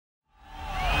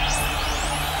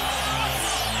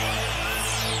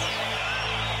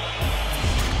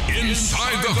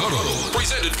Inside the Huddle,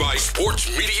 presented by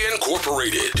Sports Media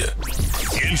Incorporated.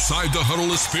 Inside the Huddle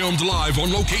is filmed live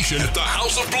on location at the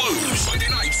House of Blues,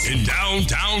 Sunday nights in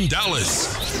downtown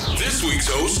Dallas. This week's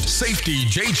host, safety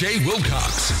JJ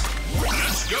Wilcox.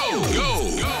 Let's go.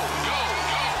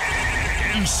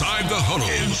 Inside the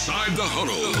Huddle. Inside the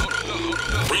Huddle.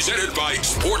 Presented by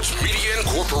Sports Media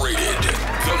Incorporated,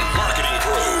 the marketing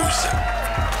pros.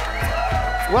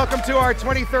 Welcome to our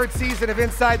 23rd season of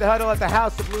Inside the Huddle at the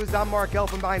House of Blues. I'm Mark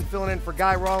Elfenbien, filling in for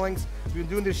Guy Rawlings. We've been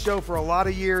doing this show for a lot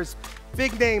of years.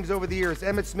 Big names over the years,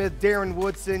 Emmitt Smith, Darren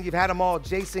Woodson, you've had them all,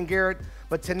 Jason Garrett.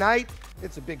 But tonight,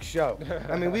 it's a big show.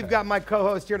 I mean, we've got my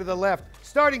co-host here to the left,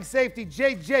 starting safety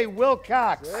JJ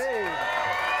Wilcox. Hey.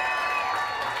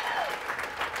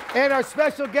 And our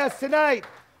special guest tonight,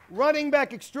 running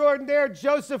back extraordinaire,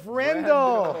 Joseph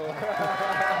Randle.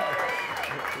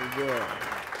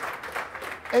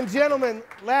 And gentlemen,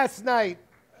 last night,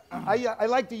 I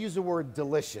like to use the word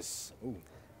delicious. Ooh.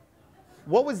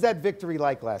 What was that victory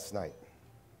like last night?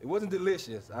 It wasn't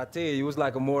delicious. I tell you, it was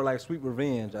like more like sweet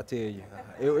revenge. I tell you,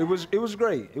 it was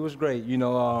great. It was great. You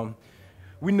know,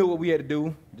 we knew what we had to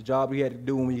do, the job we had to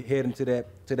do when we head into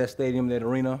that stadium, that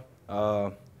arena.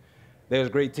 There was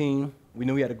a great team. We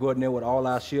knew we had to go in there with all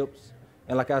our ships.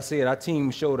 And like I said, our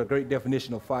team showed a great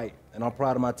definition of fight. And I'm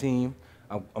proud of my team.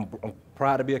 I'm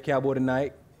proud to be a Cowboy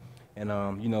tonight. And,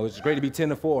 you know, it's great to be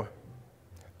 10-4.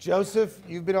 Joseph,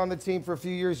 you've been on the team for a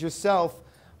few years yourself.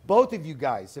 Both of you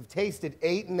guys have tasted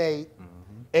 8-8,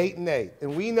 8-8.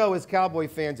 And we know as Cowboy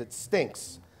fans it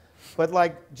stinks. But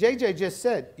like JJ just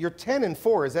said, you're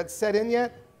 10-4. Is that set in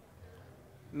yet?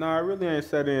 No, it really ain't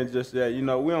set in just yet. You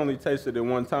know, we only tasted it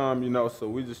one time, you know, so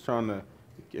we're just trying to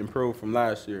improve from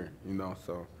last year, you know.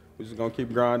 So we're just going to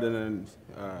keep grinding and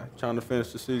trying to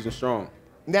finish the season strong.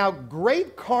 Now,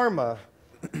 great karma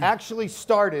actually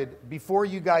started before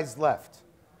you guys left.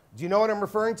 Do you know what I'm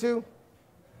referring to?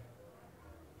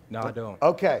 No, I don't.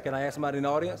 Okay. Can I ask somebody in the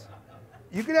audience?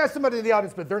 You can ask somebody in the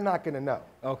audience, but they're not going to know.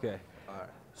 Okay. All right.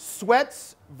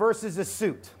 Sweats versus a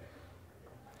suit.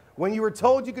 When you were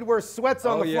told you could wear sweats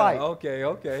on the flight.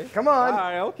 Okay. Come on. All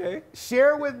right, okay.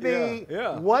 Share with me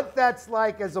what that's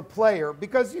like as a player.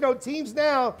 Because, you know, teams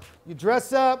now, you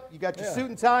dress up, you got your suit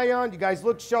and tie on, you guys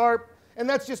look sharp, and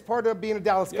that's just part of being a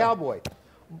Dallas Cowboy.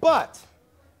 But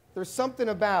there's something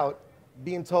about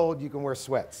being told you can wear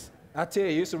sweats. I tell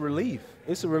you, it's a relief.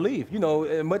 It's a relief. You know,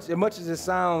 as much as it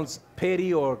sounds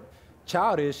petty or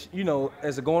childish, you know,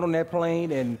 as going on that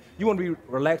plane, and you want to be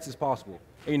relaxed as possible.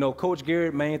 And, you know, Coach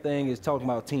Garrett, main thing is talking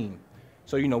about team.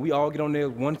 So, you know, we all get on there,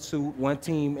 one suit, one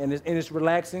team, and it's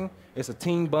relaxing. It's a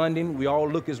team bonding. We all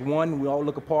look as one. We all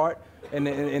look apart, and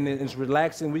it's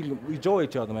relaxing. We enjoy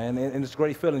each other, man, and it's a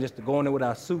great feeling just to go in there with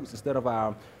our suits instead of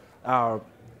our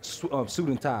suit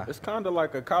and tie. It's kind of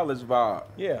like a college vibe.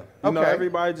 Yeah. You know,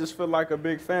 everybody just feel like a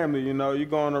big family. You know, you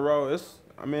go on the road.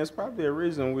 It's probably a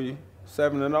reason we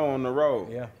 7-0 on the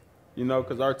road. Yeah. You know,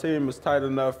 because our team is tight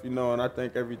enough, you know, and I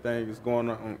think everything is going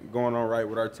on right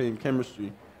with our team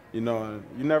chemistry, you know, and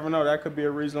you never know, that could be a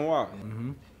reason why.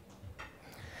 Mm-hmm.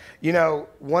 You know,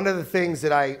 one of the things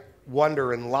that I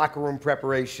wonder in locker room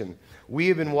preparation, we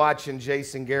have been watching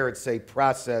Jason Garrett say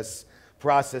process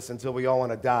until we all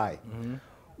want to die. Mm-hmm.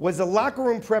 Was the locker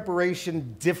room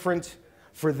preparation different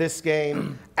for this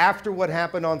game after what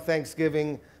happened on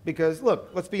Thanksgiving? Because,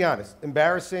 look, let's be honest,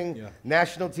 embarrassing,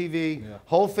 national TV,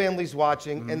 whole family's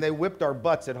watching, and they whipped our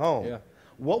butts at home. Yeah.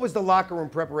 What was the locker room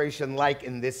preparation like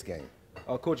in this game?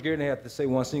 Coach Garrett didn't have to say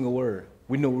one single word.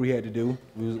 We knew what we had to do.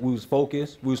 We was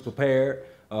focused. We was prepared.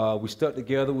 We stuck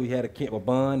together. We had a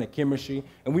bond, a chemistry,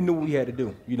 and we knew what we had to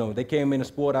do. You know, they came in and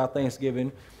spoiled our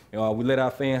Thanksgiving. We let our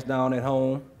fans down at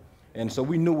home, and so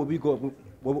we knew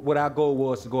what our goal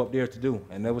was to go up there to do,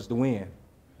 and that was to win.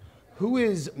 Who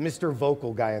is Mr.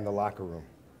 Vocal guy in the locker room?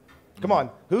 Come on,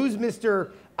 who's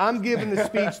Mr. I'm giving the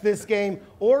speech this game,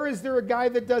 or is there a guy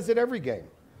that does it every game?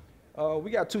 We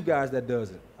got two guys that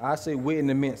does it. I say Witten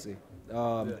and Mincy.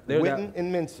 Witten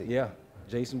and Mincy. Yeah,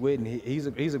 Jason Witten. He's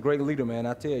a great leader, man.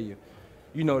 I tell you.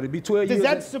 You know, to be 12 years. Does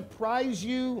that surprise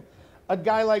you? A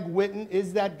guy like Witten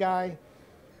is that guy?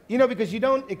 You know, because you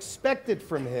don't expect it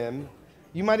from him.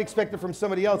 You might expect it from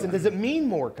somebody else. And does it mean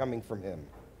more coming from him?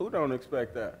 Who don't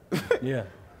expect that? Yeah.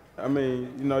 I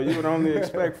mean, you know, you would only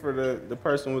expect for the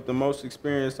person with the most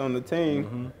experience on the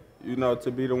team, you know, to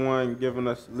be the one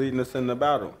leading us in the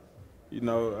battle. You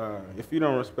know, if you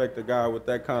don't respect a guy with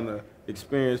that kind of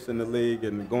experience in the league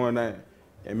and going at,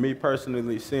 and me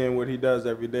personally seeing what he does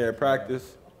every day at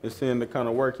practice and seeing the kind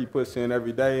of work he puts in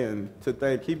every day, and to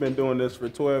think he's been doing this for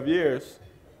 12 years,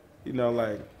 you know,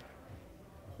 like,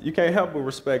 you can't help but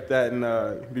respect that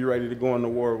and be ready to go into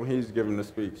war when he's giving the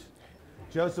speech.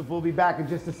 Joseph will be back in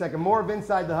just a second. More of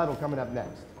Inside the Huddle coming up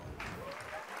next.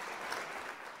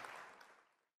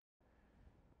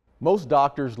 Most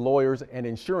doctors, lawyers, and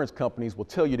insurance companies will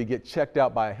tell you to get checked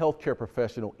out by a healthcare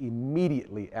professional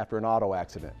immediately after an auto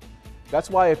accident.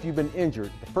 That's why if you've been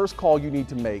injured, the first call you need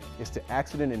to make is to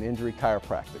Accident and Injury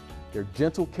Chiropractic. Their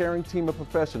gentle, caring team of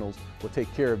professionals will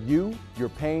take care of you, your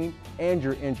pain, and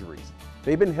your injuries.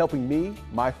 They've been helping me,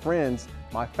 my friends,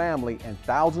 my family, and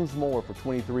thousands more for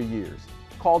 23 years.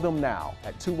 Call them now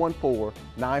at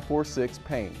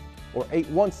 214-946-PAIN or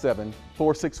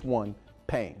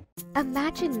 817-461-PAIN.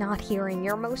 Imagine not hearing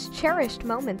your most cherished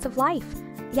moments of life.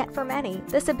 Yet for many,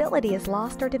 this ability is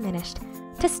lost or diminished.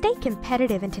 To stay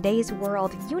competitive in today's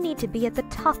world, you need to be at the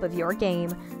top of your game.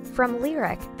 From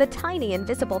Lyric, the tiny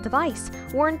invisible device,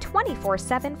 worn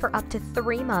 24/7 for up to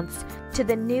 3 months, to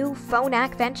the new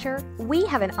Phonak venture, we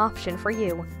have an option for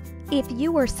you. If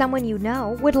you or someone you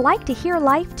know would like to hear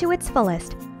life to its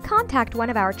fullest, contact one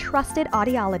of our trusted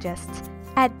audiologists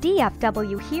at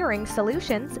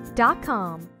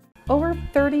dfwhearingsolutions.com. Over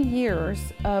 30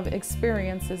 years of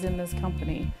experiences in this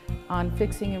company on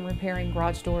fixing and repairing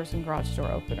garage doors and garage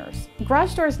door openers.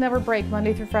 Garage doors never break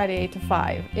Monday through Friday 8 to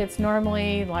 5. It's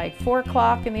normally like 4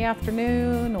 o'clock in the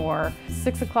afternoon or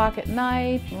 6 o'clock at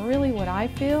night. Really what I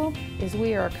feel is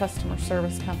we are a customer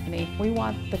service company. We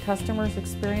want the customer's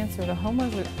experience or the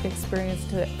homeowner's experience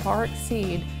to far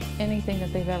exceed anything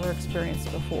that they've ever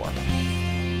experienced before.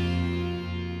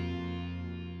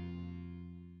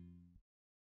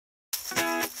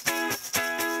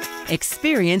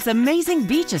 Experience amazing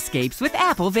beach escapes with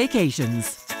Apple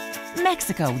Vacations.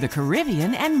 Mexico, the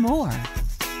Caribbean, and more.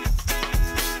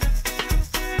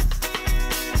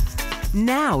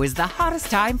 Now is the hottest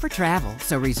time for travel,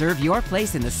 so reserve your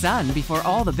place in the sun before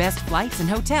all the best flights and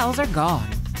hotels are gone.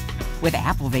 With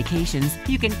Apple Vacations,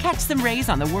 you can catch some rays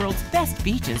on the world's best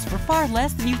beaches for far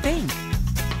less than you think.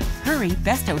 Hurry,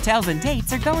 best hotels and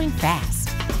dates are going fast.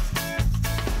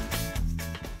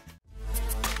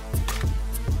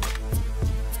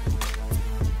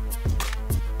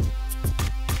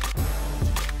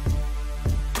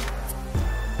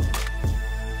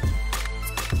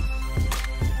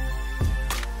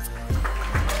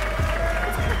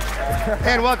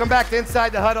 And welcome back to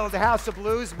Inside the Huddle at the House of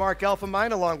Blues. Mark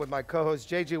Elfenbien, along with my co-host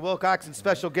JJ Wilcox and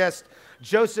special guest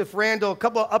Joseph Randle. A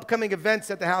couple of upcoming events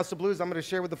at the House of Blues I'm going to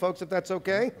share with the folks, if that's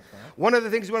okay. One of the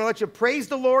things we want to let you praise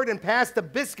the Lord and pass the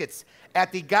biscuits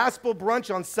at the Gospel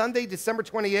Brunch on Sunday, December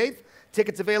 28th.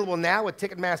 Tickets available now at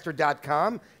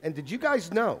Ticketmaster.com. And did you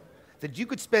guys know that you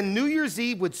could spend New Year's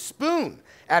Eve with Spoon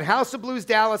at House of Blues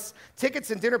Dallas?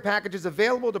 Tickets and dinner packages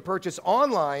available to purchase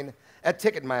online at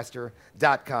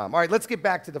Ticketmaster.com. All right, let's get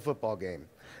back to the football game.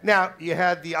 Now, you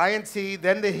had the INT,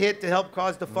 then the hit to help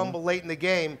cause the fumble late in the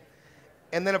game,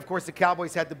 and then, of course, the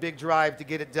Cowboys had the big drive to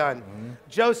get it done.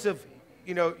 Joseph,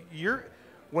 you know,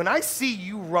 when I see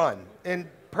you run, and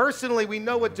personally, we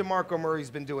know what DeMarco Murray's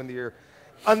been doing here.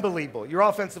 Unbelievable. Your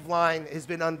offensive line has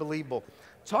been unbelievable.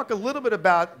 Talk a little bit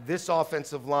about this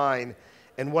offensive line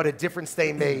and what a difference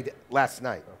they made last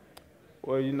night.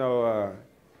 Well, you know,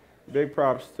 big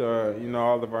props to, you know,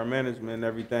 all of our management and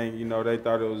everything. You know, they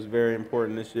thought it was very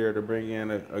important this year to bring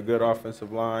in a good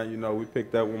offensive line. You know, we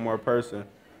picked up one more person,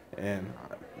 and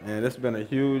it's been a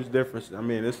huge difference. I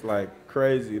mean, it's like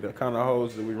crazy the kind of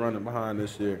holes that we're running behind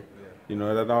this year. You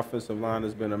know, that offensive line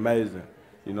has been amazing.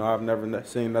 You know, I've never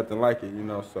seen nothing like it, you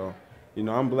know, so, you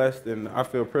know, I'm blessed and I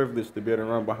feel privileged to be able to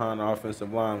run behind an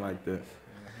offensive line like this.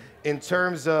 In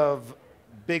terms of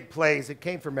big plays, it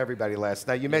came from everybody last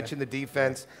night. You mentioned the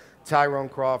defense. Tyrone,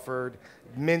 Crawford,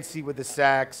 Mincy with the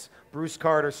sacks. Bruce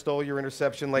Carter stole your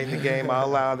interception late in the game. I'll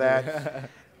allow that.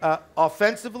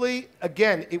 Offensively,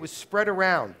 again, it was spread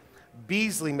around.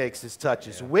 Beasley makes his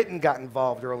touches. Witten got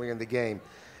involved early in the game.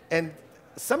 And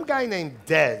some guy named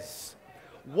Dez.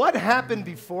 What happened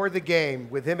before the game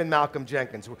with him and Malcolm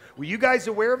Jenkins? Were you guys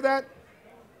aware of that?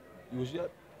 You was yet?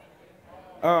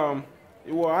 Well,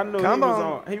 I knew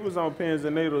he was on pins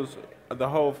and needles the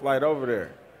whole flight over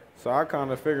there. So I kind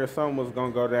of figured something was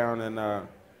going to go down, and,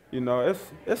 you know,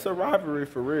 it's a rivalry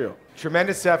for real.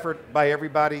 Tremendous effort by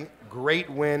everybody. Great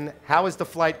win. How is the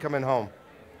flight coming home?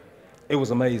 It was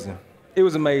amazing. It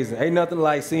was amazing. Ain't nothing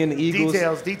like seeing the Eagles.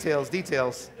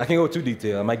 Details. I can't go too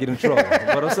detailed. I might get in trouble.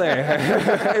 But I'm saying,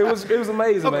 it was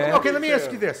amazing, man. Okay, let me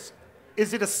ask you this.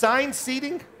 Is it assigned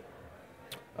seating?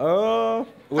 Well,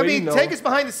 I mean, take us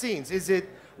behind the scenes. Is it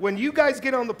when you guys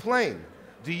get on the plane,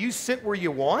 do you sit where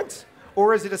you want?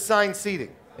 Or is it assigned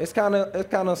seating? It's kind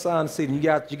of assigned seating. You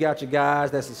got your guys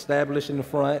that's established in the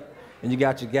front, and you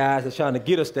got your guys that's trying to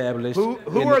get established.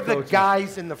 Who are the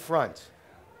guys in the front?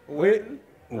 Witten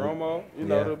Romo, you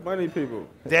know, the money people.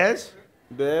 Dez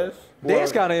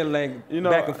kind of like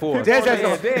back and forth. Dez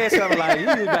kind of like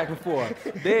he's back and forth.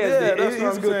 Dez,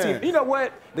 he's a good team. You know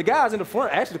what? The guys in the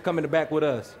front actually come in the back with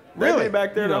us. Really? They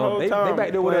back there the whole time. They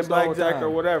back there with us the whole Zach time. or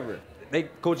whatever.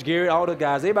 Coach Garrett, all the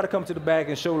guys, they about to come to the back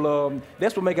and show love.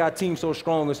 That's what make our team so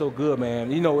strong and so good,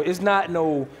 man. You know, it's not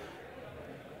no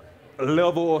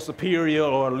level or superior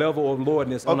or level of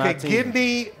lordness on our team.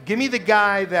 Okay, give me the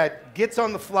guy that gets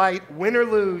on the flight, win or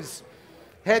lose,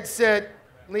 headset,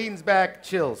 leans back,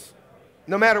 chills,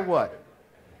 no matter what.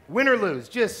 Win or lose,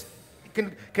 just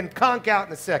can conk out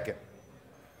in a second.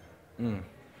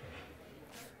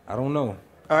 I don't know.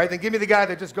 All right, then give me the guy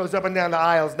that just goes up and down the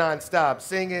aisles nonstop,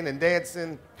 singing and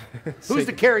dancing. Who's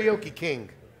the karaoke king?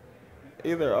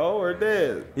 Either O or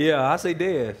Dez. Yeah, I say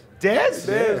Dez. Dez?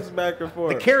 Dez is back and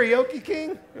forth. The karaoke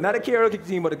king? Not a karaoke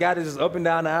team, but the guy that's just up and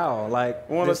down the aisle. Like,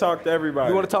 want to talk to everybody.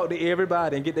 You want to talk to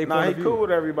everybody and get their point of view. He cool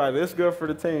with everybody. It's good for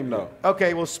the team, though.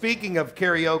 Okay, well, speaking of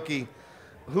karaoke,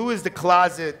 who is the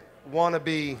closet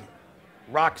wannabe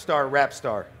rock star, rap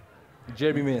star?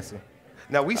 Jeremy Mincy.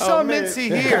 Now, we saw Mincy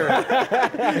here.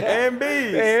 And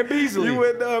Beasley. You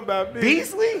went down about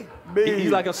Beasley?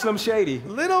 He's like a Slim Shady.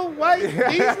 Little white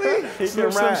Beasley? He can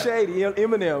rap. Slim Shady,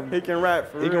 Eminem. He can rap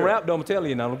for real. He can rap, though, I'm telling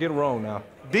you now. Don't get him wrong now.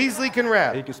 Beasley can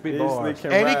rap. He can spit bars. He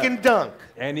can dunk.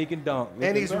 And he can dunk.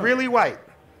 And he's really white.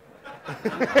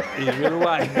 He's really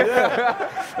white.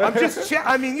 I'm just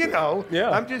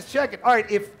I'm just checking. All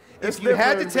right, if you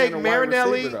had to take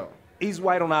Marinelli, he's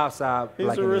white on the outside. He's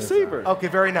like a receiver. Okay,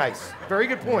 very nice. Very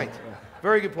good point.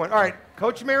 Very good point. All right,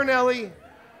 Coach Marinelli,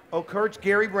 Coach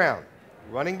Gary Brown,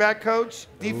 running back coach,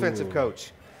 defensive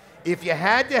coach. If you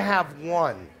had to have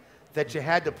one that you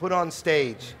had to put on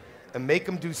stage and make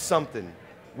them do something,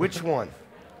 which one?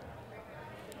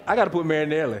 I got to put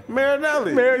Marinelli.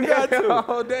 Marinelli. You got to.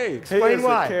 all day. Explain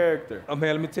why. A character. Oh,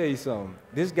 man, let me tell you something.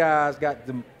 This guy's got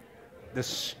the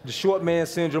short man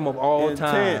syndrome of all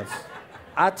time.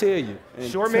 I tell you,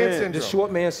 short man syndrome. The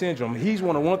short man syndrome. He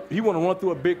want to run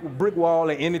through a big brick wall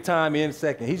at any time, any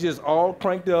second. He's just all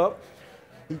cranked up.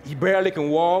 He barely can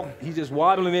walk. He's just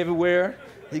waddling everywhere.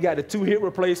 He got the 2 hip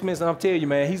replacements, and I'm telling you,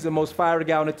 man, he's the most fiery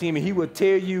guy on the team, and he will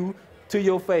tell you to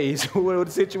your face what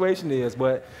the situation is.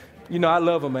 But you know, I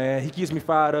love him, man. He keeps me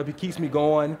fired up. He keeps me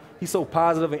going. He's so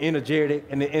positive and energetic,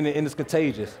 and it's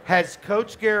contagious. Has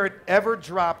Coach Garrett ever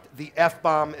dropped the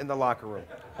F-bomb in the locker room?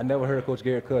 I never heard Coach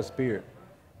Garrett cuss, spirit.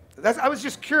 I was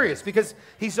just curious because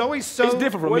he's always so... It's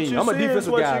different from me. I'm a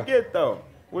defensive guy. What you get, though.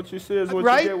 What you see is what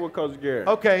you get with Coach Garrett.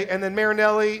 Okay, and then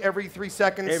Marinelli every 3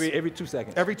 seconds? Every 2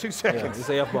 seconds. Every 2 seconds. Yeah, it's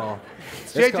a F-ball.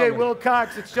 It's JJ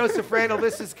Wilcox. It's Joseph Randle.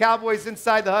 This is Cowboys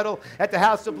Inside the Huddle at the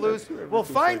House of Blues. We'll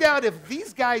find out if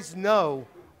these guys know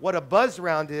what a buzz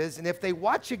round is and if they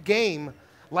watch a game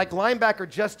like linebacker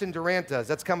Justin Durant does.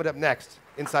 That's coming up next,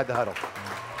 Inside the Huddle.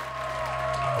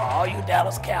 For all you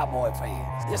Dallas Cowboy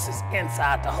fans, this is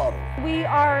Inside the Huddle. We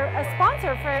are a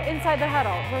sponsor for Inside the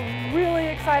Huddle. We're really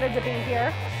excited to be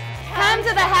here. Come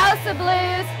to the House of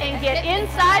Blues and get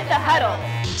Inside the Huddle.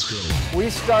 We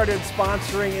started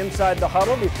sponsoring Inside the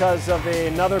Huddle because of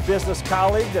another business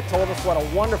colleague that told us what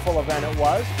a wonderful event it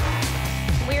was.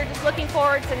 We're just looking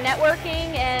forward to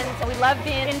networking, and we love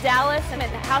being in Dallas and at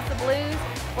the House of Blues.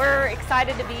 We're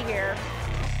excited to be here.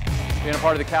 Being a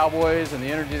part of the Cowboys and the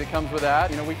energy that comes with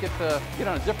that, you know, we get to get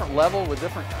on a different level with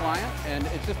different clients, and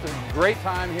it's just a great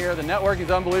time here. The networking is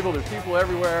unbelievable. There's people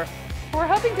everywhere. We're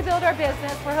hoping to build our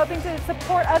business. We're hoping to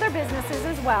support other businesses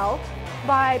as well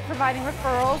by providing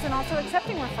referrals and also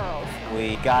accepting referrals.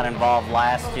 We got involved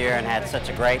last year and had such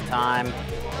a great time.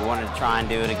 We wanted to try and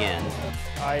do it again.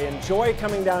 I enjoy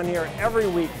coming down here every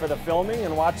week for the filming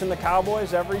and watching the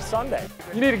Cowboys every Sunday.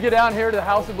 You need to get down here to the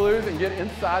House of Blues and get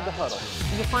inside the huddle.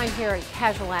 You find here a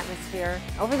casual atmosphere.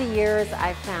 Over the years,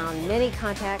 I've found many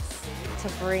contacts to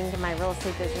bring to my real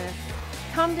estate business.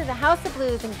 Come to the House of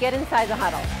Blues and get inside the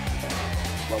huddle.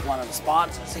 We're one of the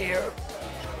sponsors here,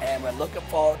 and we're looking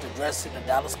forward to dressing the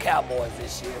Dallas Cowboys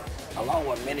this year, along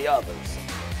with many others.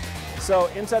 So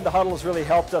Inside the Huddle has really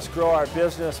helped us grow our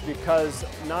business because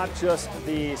not just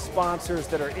the sponsors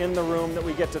that are in the room that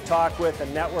we get to talk with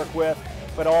and network with,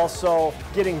 but also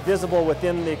getting visible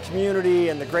within the community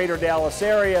and the greater Dallas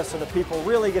area so that people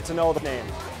really get to know the name.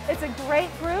 It's a great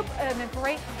group and a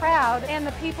great crowd, and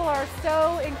the people are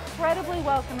so incredibly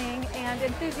welcoming and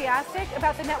enthusiastic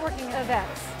about the networking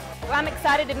events. I'm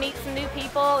excited to meet some new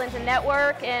people and to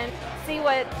network and see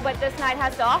what this night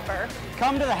has to offer.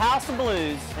 Come to the House of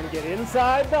Blues and get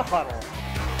inside the huddle.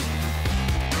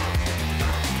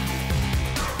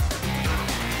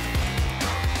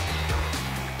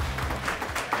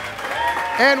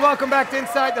 And welcome back to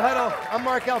Inside the Huddle. I'm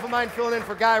Mark Elfenbien filling in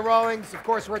for Guy Rawlings. Of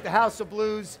course, we're at the House of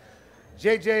Blues.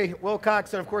 JJ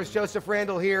Wilcox and, of course, Joseph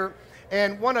Randle here.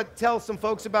 And want to tell some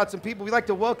folks about some people. We'd like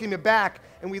to welcome you back.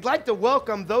 And we'd like to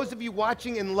welcome those of you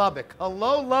watching in Lubbock.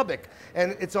 Hello, Lubbock.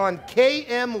 And it's on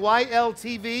KMYL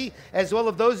TV, as well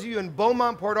as those of you in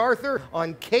Beaumont, Port Arthur,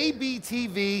 on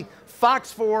KBTV,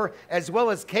 Fox 4, as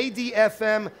well as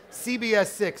KDFM, CBS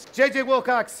 6. JJ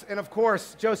Wilcox and, of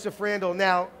course, Joseph Randle.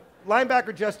 Now,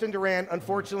 linebacker Justin Durant,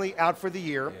 unfortunately, out for the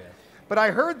year. Yeah. But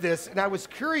I heard this, and I was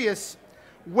curious,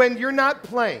 when you're not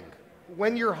playing,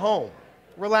 when you're home,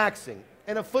 relaxing,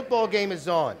 and a football game is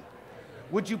on,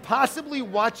 would you possibly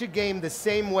watch a game the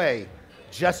same way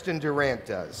Justin Durant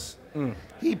does?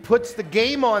 He puts the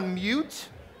game on mute,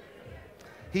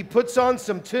 he puts on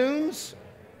some tunes,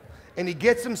 and he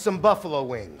gets him some buffalo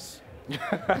wings.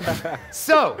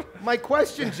 So, my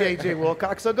question, JJ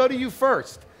Wilcox, I'll go to you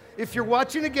first. If you're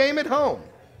watching a game at home,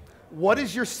 what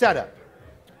is your setup?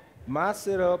 My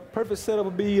setup, perfect setup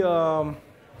would be, I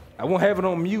won't have it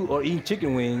on mute or eating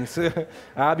chicken wings.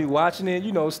 I'll be watching it,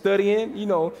 you know, studying, you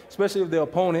know, especially if the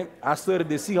opponent. I studied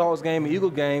the Seahawks game and Eagle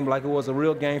game like it was a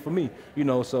real game for me, you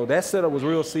know, so that setup was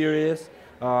real serious.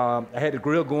 I had the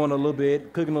grill going a little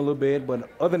bit, cooking a little bit, but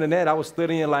other than that, I was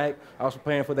studying like I was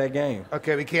preparing for that game.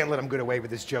 Okay, we can't let him get away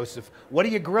with this, Joseph. What are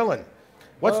you grilling?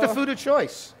 What's the food of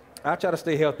choice? I try to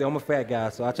stay healthy. I'm a fat guy,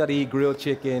 so I try to eat grilled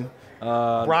chicken,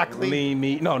 broccoli, lean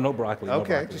meat. No broccoli. Okay,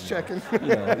 no broccoli, just checking.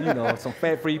 You know, some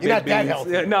fat-free baked beans. Not that healthy.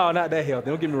 Yeah, no, not that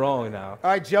healthy. Don't get me wrong now. All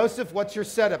right, Joseph, what's your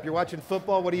setup? You're watching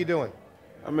football. What are you doing?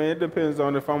 I mean, it depends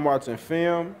on if I'm watching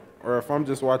film or if I'm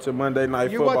just watching Monday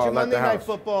Night Football at the house. You're watching Monday Night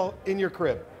Football in your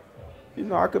crib. You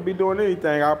know, I could be doing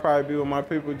anything. I'll probably be with my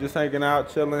people just hanging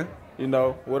out, chilling, you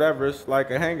know, whatever. It's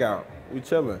like a hangout. We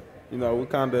chilling. You know, we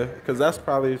kind of, because that's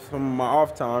probably some of my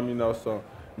off time, you know, so.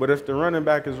 But if the running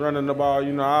back is running the ball,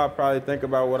 you know, I'll probably think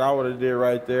about what I would have did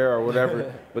right there or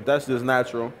whatever. But that's just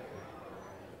natural.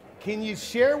 Can you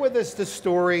share with us the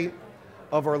story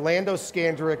of Orlando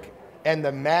Scandrick and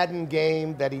the Madden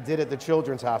game that he did at the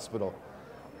Children's Hospital?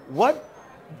 What,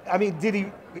 I mean,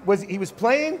 he was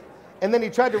playing and then he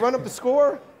tried to run up the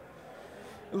score?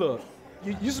 Look,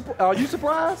 are you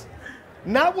surprised?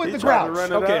 Not with the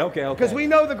Grouch. Okay. Because we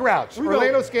know the Grouch.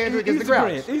 Orlando Scandrick is the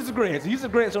Grouch. He's the Grinch. He's the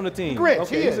Grinch on the team. Grinch,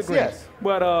 he is, yes.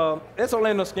 But that's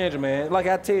Orlando Scandrick, man. Like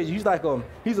I tell you,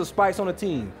 he's a spice on the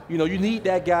team. You know, you need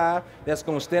that guy that's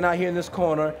going to stand out here in this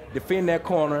corner, defend that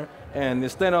corner, and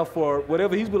stand up for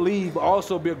whatever he believes, but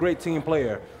also be a great team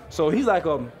player. So he's like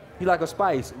a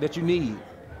spice that you need,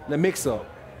 the mix-up.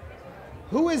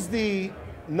 Who is the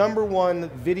 #1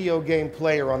 video game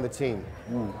player on the team?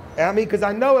 I mean, because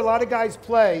I know a lot of guys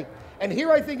play, and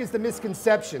here I think is the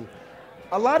misconception.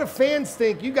 A lot of fans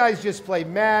think you guys just play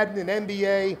Madden and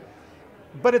NBA,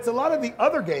 but it's a lot of the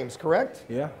other games, correct?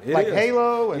 Yeah, like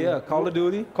Halo and Call of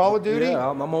Duty. Call of Duty. Yeah,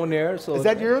 I'm on there. So is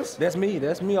that yours? That's me.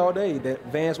 That's me all day. That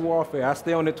Advanced Warfare. I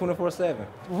stay on there 24/7.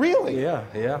 Really? Yeah.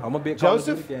 I'm a big Call of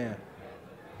Duty fan.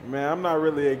 Man, I'm not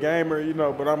really a gamer, you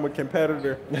know, but I'm a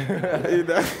competitor. Man,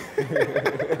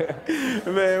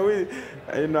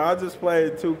 I just play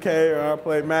 2K or I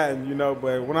play Madden, you know,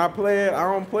 but when I play it, I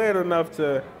don't play it enough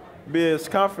to be as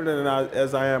confident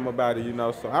as I am about it, you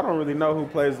know, so I don't really know who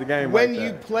plays the game When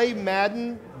you play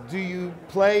Madden, do you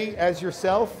play as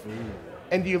yourself?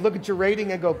 And do you look at your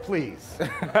rating and go, please?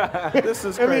 This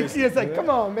is crazy. I mean, it's like,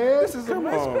 come on, man. This is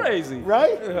crazy.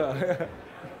 Right? Yeah.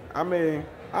 I mean,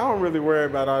 I don't really worry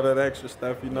about all that extra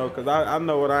stuff, you know, because I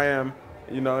know what I am,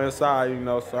 you know, inside, you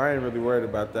know, so I ain't really worried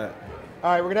about that.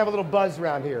 All right, we're going to have a little buzz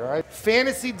around here, all right?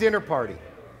 Fantasy dinner party.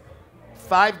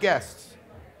 5 guests.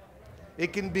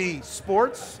 It can be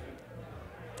sports,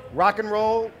 rock and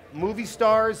roll, movie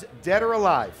stars, dead or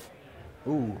alive.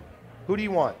 Ooh. Who do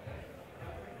you want?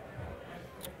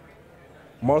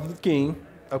 Martin Luther King.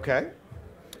 Okay.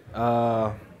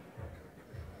 I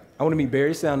want to meet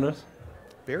Barry Sanders.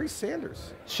 Barry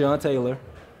Sanders. Sean Taylor.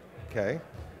 Okay.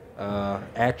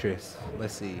 Actress.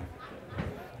 Let's see.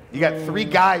 You got 3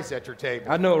 guys at your table.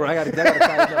 I know, right? I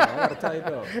got to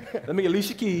tighten up. Let me get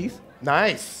Alicia Keys.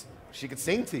 Nice. She could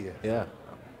sing to you. Yeah.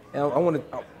 And I want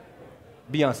to.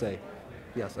 Beyonce.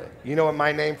 You know what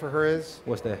my name for her is?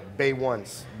 What's that? Bay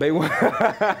Ones. Bay Ones.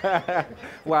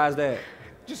 Why is that?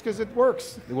 Just because it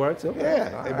works. It works? Okay.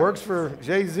 Yeah, it works for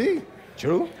Jay-Z.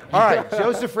 True. All right,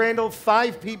 Joseph Randle,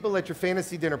 5 people at your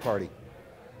fantasy dinner party.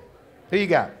 Who you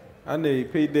got? I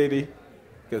need P. Diddy,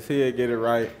 because he'll get it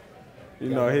right. You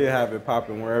know, he'll have it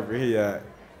popping wherever he at.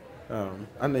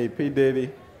 I need P.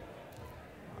 Diddy.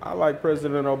 I like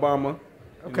President Obama.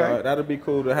 Okay. You know, that'd be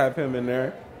cool to have him in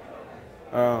there.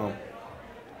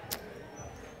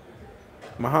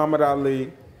 Muhammad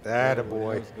Ali.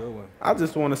 Attaboy. I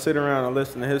just want to sit around and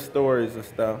listen to his stories and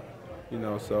stuff, you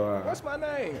know, so. What's my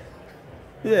name?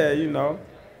 Yeah, you know.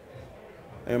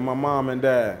 And my mom and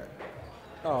dad.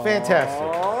 Fantastic.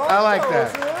 I like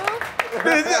that.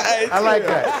 I like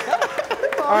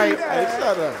that. All right. Hey,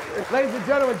 shut up. Ladies and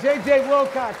gentlemen, JJ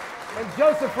Wilcox and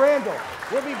Joseph Randle.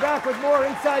 We'll be back with more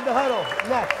Inside the Huddle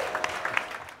next.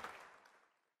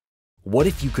 What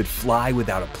if you could fly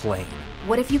without a plane?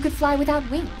 What if you could fly without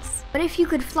wings? What if you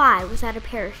could fly without a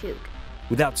parachute?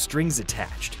 Without strings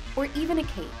attached? Or even a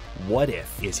cape? What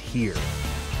if is here.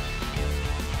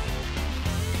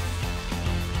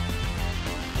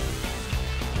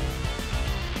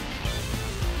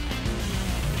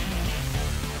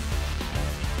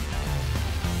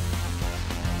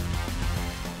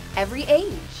 Every age.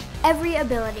 Every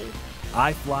ability.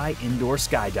 I fly indoor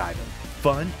skydiving.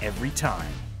 Fun every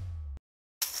time.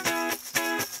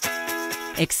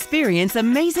 Experience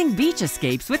amazing beach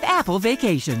escapes with Apple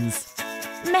Vacations.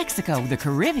 Mexico, the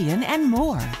Caribbean, and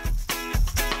more.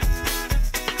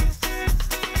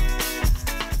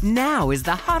 Now is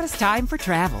the hottest time for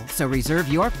travel, so reserve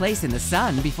your place in the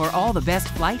sun before all the best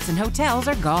flights and hotels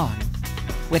are gone.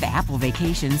 With Apple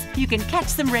Vacations, you can catch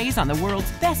some rays on the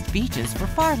world's best beaches for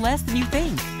far less than you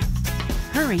think.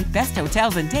 Hurry, best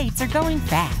hotels and dates are going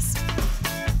fast.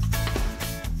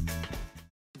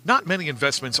 Not many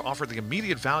investments offer the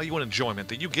immediate value and enjoyment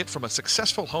that you get from a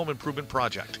successful home improvement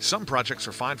project. Some projects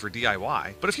are fine for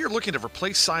DIY, but if you're looking to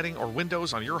replace siding or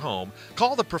windows on your home,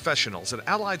 call the professionals at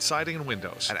Allied Siding and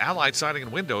Windows. At Allied Siding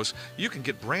and Windows, you can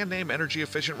get brand name energy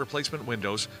efficient replacement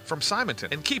windows from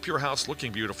Simonton and keep your house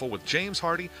looking beautiful with James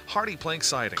Hardy Plank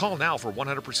Siding. Call now for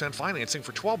 100% financing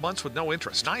for 12 months with no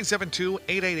interest.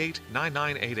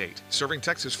 972-888-9988. Serving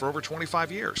Texas for over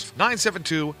 25 years.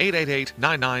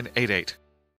 972-888-9988.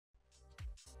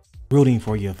 Rooting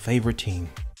for your favorite team,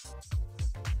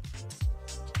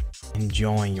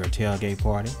 enjoying your tailgate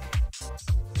party,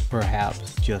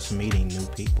 perhaps just meeting new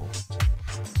people,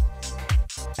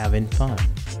 having fun,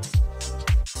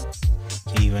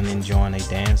 even enjoying a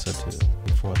dance or two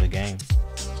before the game.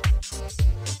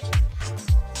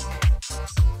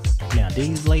 Now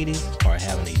these ladies are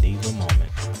having a diva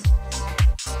moment.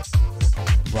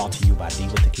 Brought to you by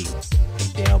Diva Tequila, a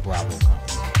Del Bravo company.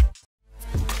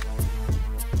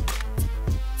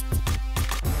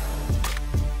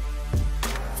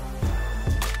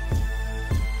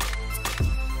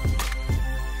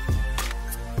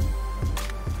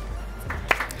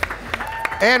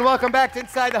 And welcome back to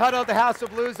Inside the Huddle at the House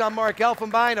of Blues. I'm Mark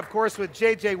Elfenbien, of course, with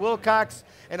JJ Wilcox.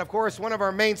 And, of course, one of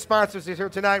our main sponsors is here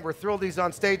tonight. We're thrilled he's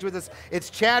on stage with us. It's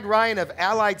Chad Ryan of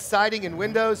Allied Siding and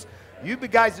Windows. You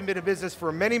guys have been in business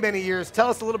for many, many years.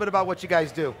 Tell us a little bit about what you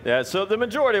guys do. Yeah, so the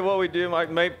majority of what we do, like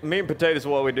meat and potatoes,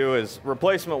 what we do is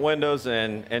replacement windows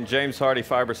and James Hardy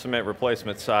fiber cement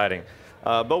replacement siding.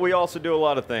 But we also do a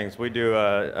lot of things. We do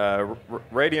a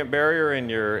radiant barrier in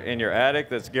your attic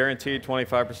that's guaranteed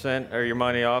 25% or your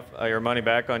money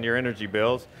back on your energy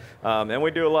bills. And we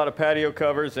do a lot of patio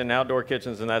covers and outdoor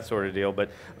kitchens and that sort of deal.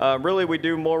 But really, we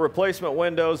do more replacement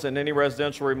windows than any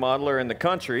residential remodeler in the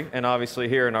country, and obviously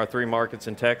here in our 3 markets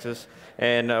in Texas.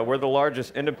 And we're the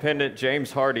largest independent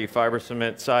James Hardy fiber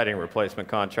cement siding replacement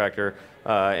contractor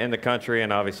in the country,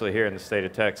 and obviously here in the state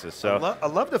of Texas. So I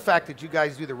love the fact that you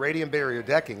guys do the radiant barrier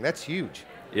decking. That's huge.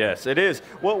 Yes, it is.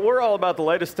 Well, we're all about the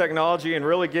latest technology and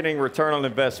really getting return on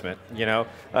investment. You know,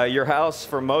 your house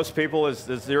for most people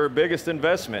is their biggest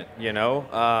investment. You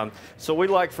know, so we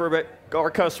like for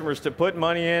our customers to put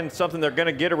money in something they're going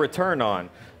to get a return on.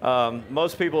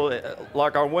 Most people,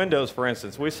 like our windows, for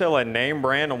instance, we sell a name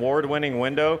brand award-winning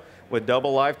window with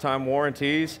double lifetime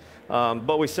warranties,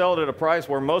 but we sell it at a price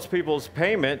where most people's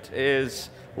payment is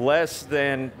less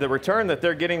than the return that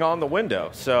they're getting on the window.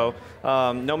 So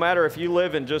no matter if you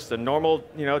live in just a normal,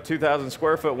 2,000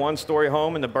 square foot, 1-story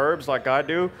home in the burbs like I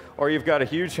do, or you've got a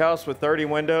huge house with 30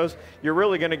 windows, you're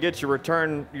really going to get your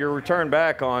return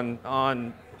back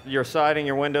on your siding,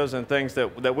 your windows, and things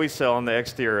that we sell on the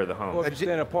exterior of the home. Well, if you stay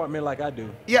in an apartment like I do.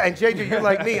 Yeah, and JJ, you're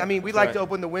like me. I mean, we like to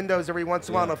open the windows every once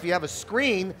in a while. And if you have a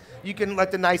screen, you can let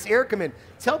the nice air come in.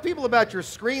 Tell people about your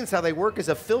screens, how they work as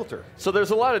a filter. So there's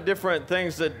a lot of different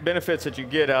benefits that you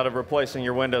get out of replacing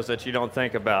your windows that you don't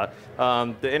think about.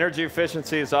 The energy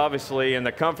efficiency is obviously, and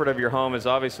the comfort of your home is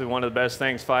obviously one of the best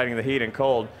things fighting the heat and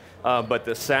cold. But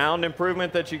the sound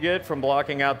improvement that you get from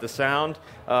blocking out the sound,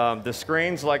 the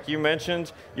screens, like you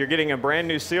mentioned, you're getting a brand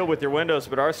new seal with your windows,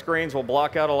 but our screens will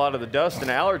block out a lot of the dust and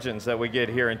allergens that we get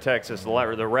here in Texas,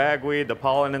 the ragweed, the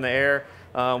pollen in the air.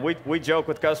 We joke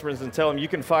with customers and tell them you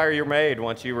can fire your maid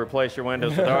once you replace your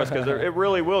windows with ours, because it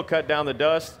really will cut down the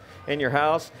dust in your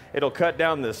house. It'll cut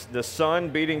down the sun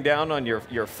beating down on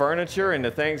your furniture and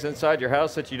the things inside your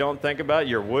house that you don't think about,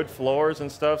 your wood floors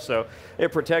and stuff. So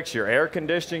it protects your air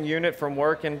conditioning unit from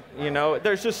working. You know,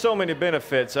 there's just so many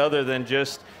benefits other than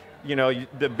just, you know,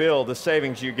 the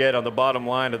savings you get on the bottom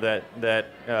line of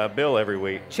that bill every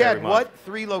week. Chad, what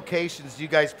 3 locations do you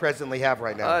guys presently have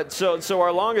right now? So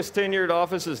our longest tenured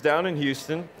office is down in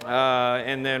Houston,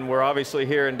 and then we're obviously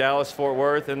here in Dallas, Fort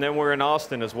Worth, and then we're in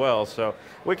Austin as well. So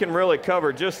we can really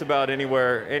cover just about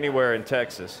anywhere in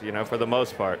Texas, you know, for the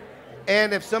most part.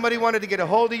 And if somebody wanted to get a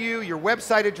hold of you, your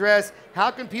website address, how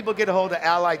can people get a hold of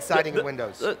Allied Siding and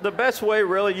Windows? The best way,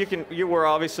 really, you were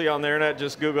obviously on the internet,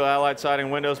 just Google Allied Siding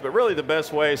and Windows, but really the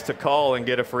best way is to call and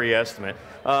get a free estimate.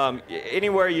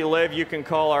 Anywhere you live, you can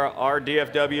call our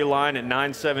DFW line at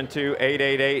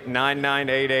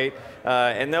 972-888-9988,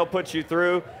 and they'll put you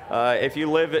through. If you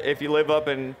live up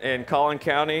in Collin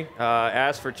County,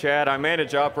 ask for Chad. I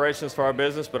manage operations for our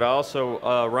business, but I also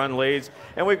run leads.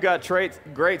 And we've got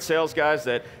great sales guys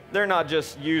that they're not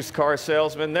just used car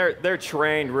salesmen. They're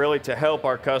trained really to help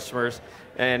our customers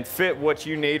and fit what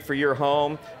you need for your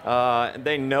home.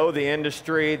 They know the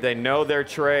industry. They know their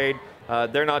trade.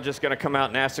 They're not just going to come out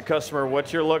and ask the customer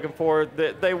what you're looking for.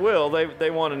 They will. They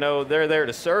want to know. They're there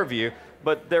to serve you.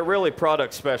 But they're really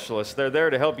product specialists. They're there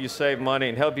to help you save money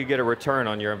and help you get a return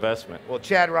on your investment. Well,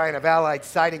 Chad Ryan of Allied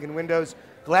Siding and Windows,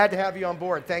 glad to have you on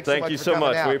board. Thanks so much for coming out. Thank you so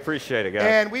much. We appreciate it, guys.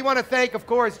 And we want to thank, of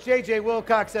course, JJ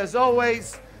Wilcox, as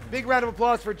always. Big round of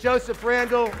applause for Joseph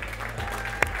Randle.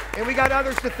 And we got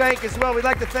others to thank as well. We'd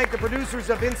like to thank the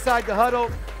producers of Inside the Huddle,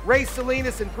 Ray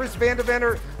Salinas and Chris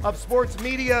Vandeventer of Sports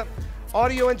Media.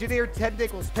 Audio engineer Ted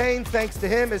Nichols-Payne, thanks to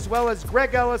him, as well as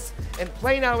Greg Ellis and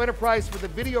Play Now Enterprise for the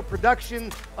video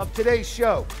production of today's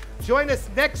show. Join us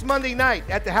next Monday night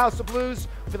at the House of Blues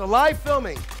for the live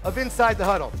filming of Inside the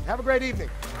Huddle. Have a great evening.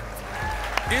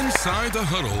 Inside the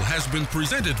Huddle has been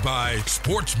presented by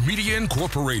Sports Media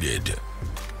Incorporated.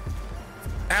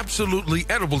 Absolutely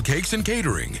Edible Cakes and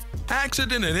Catering,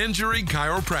 Accident and Injury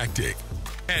Chiropractic,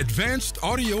 Advanced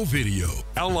Audio Video,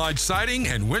 Allied Siding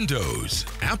and Windows,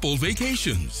 Apple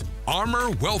Vacations,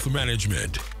 Armor Wealth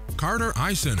Management, Carter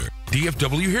Eye Center,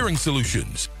 DFW Hearing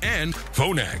Solutions, and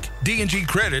Phonak, D&G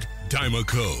Credit,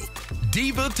 Dymaco,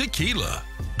 Diva Tequila,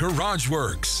 Garage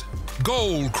Works,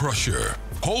 Gold Crusher,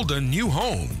 Holden New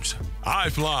Homes,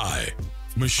 iFly,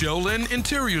 Michelle Lynn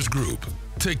Interiors Group,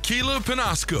 Tequila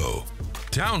Penasco,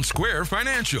 Town Square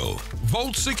Financial,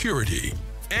 Volt Security,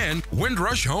 and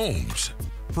Windrush Homes.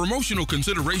 Promotional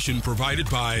consideration provided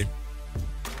by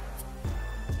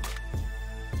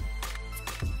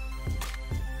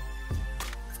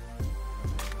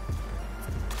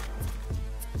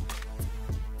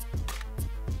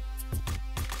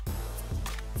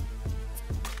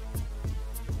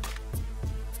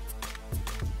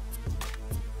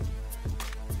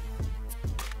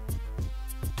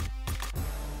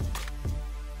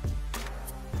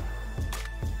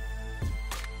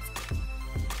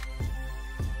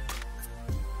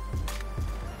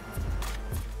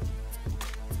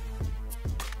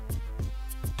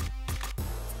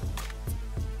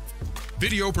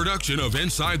video production of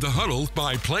Inside the Huddle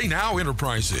by Play Now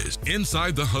Enterprises.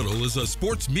 Inside the Huddle is a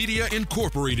Sports Media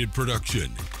Incorporated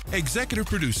production. Executive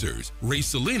producers, Ray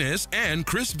Salinas and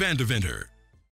Chris Vandeventer.